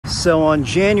So on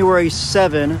January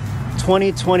 7,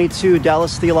 2022,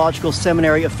 Dallas Theological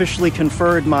Seminary officially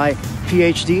conferred my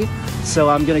PhD.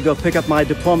 So I'm gonna go pick up my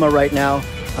diploma right now.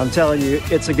 I'm telling you,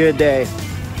 it's a good day.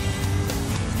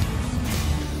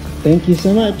 Thank you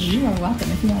so much. You are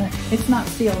welcome. If you want to, it's not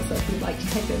sealed, so if you'd like to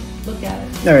take a look at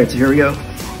it. All right, so here we go.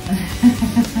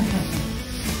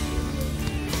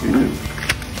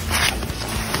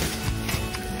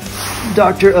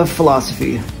 Doctor of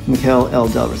Philosophy, Mikel L.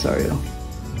 Del Rosario.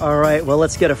 All right, well,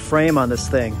 let's get a frame on this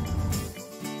thing. I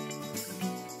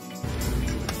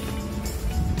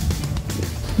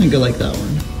think I like that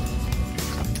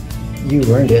one. You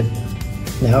earned it.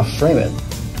 Now frame it.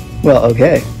 Well,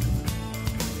 okay.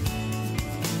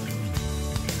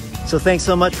 So thanks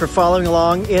so much for following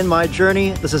along in my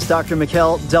journey. This is Dr.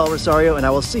 Mikel Del Rosario, and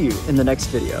I will see you in the next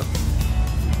video.